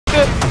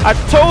I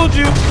told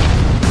you.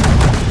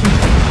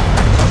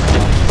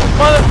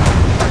 Mother.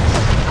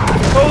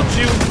 Told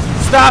you.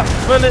 Stop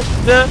running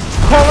the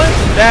calling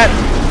that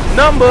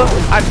number.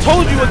 I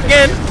told you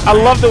again. I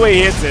love the way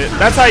he hits it.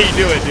 That's how you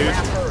do it, dude.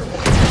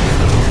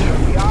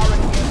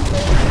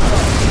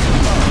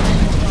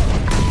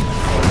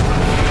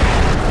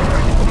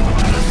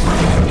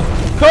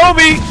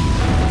 Kobe!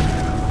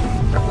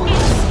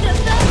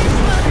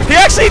 He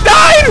actually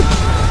died!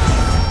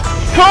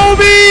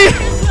 Kobe!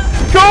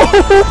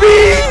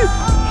 Kobe!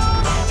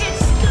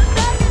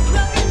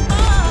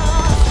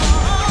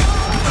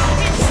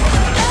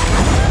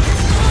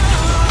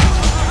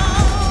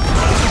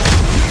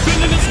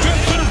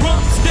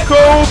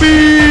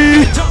 Kobe!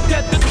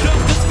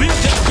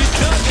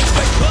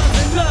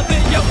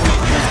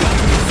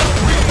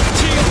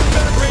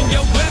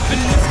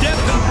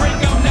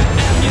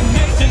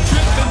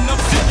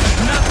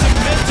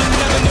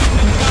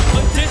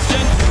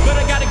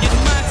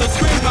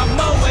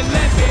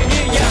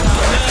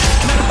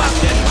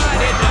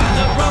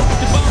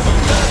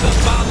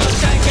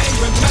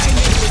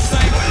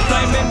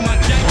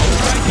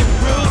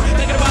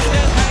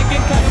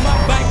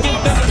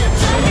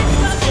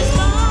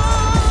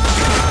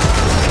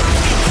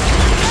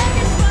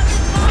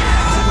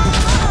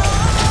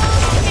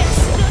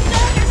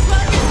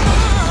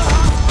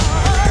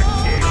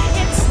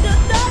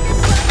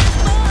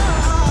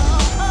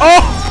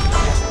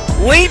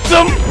 Linked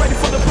him! Ready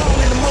for the ball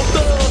in the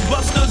motor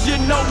busters, you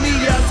know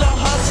me as a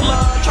hustler.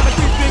 Try to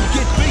creep and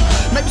get beat,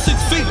 maybe 6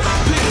 feet.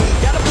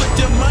 Gotta put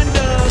them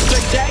under,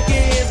 straight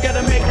jackets.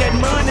 Gotta make that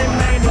money,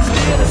 man, it's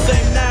still the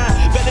same now.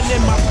 Better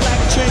than my black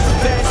trench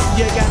vest.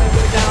 You gotta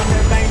go down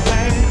there, bang,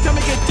 bang. Come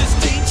and get this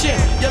teaching,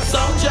 your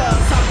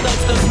soldiers. Hot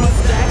dusters,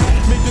 mustache.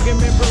 Me drinking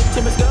me bro,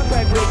 Timmy Scott,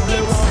 crack, Rick,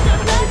 blue on.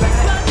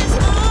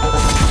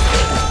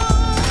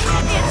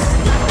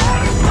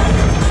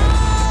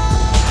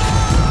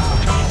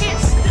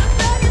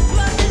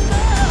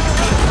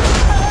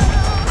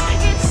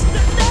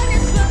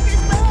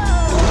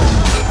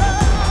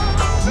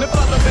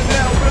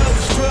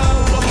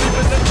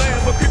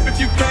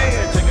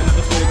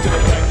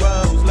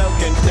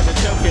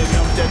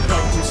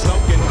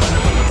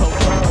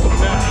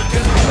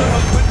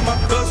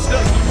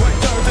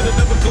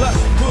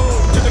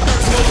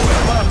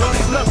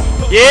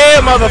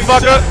 Yeah,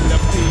 motherfucker!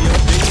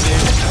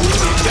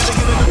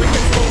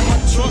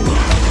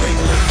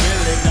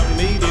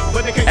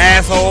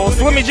 Asshole.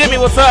 Slimmy Jimmy,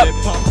 what's up?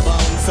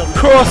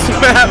 Cross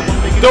map.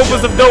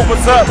 Dopest of dope,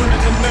 what's up?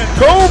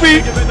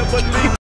 Kobe!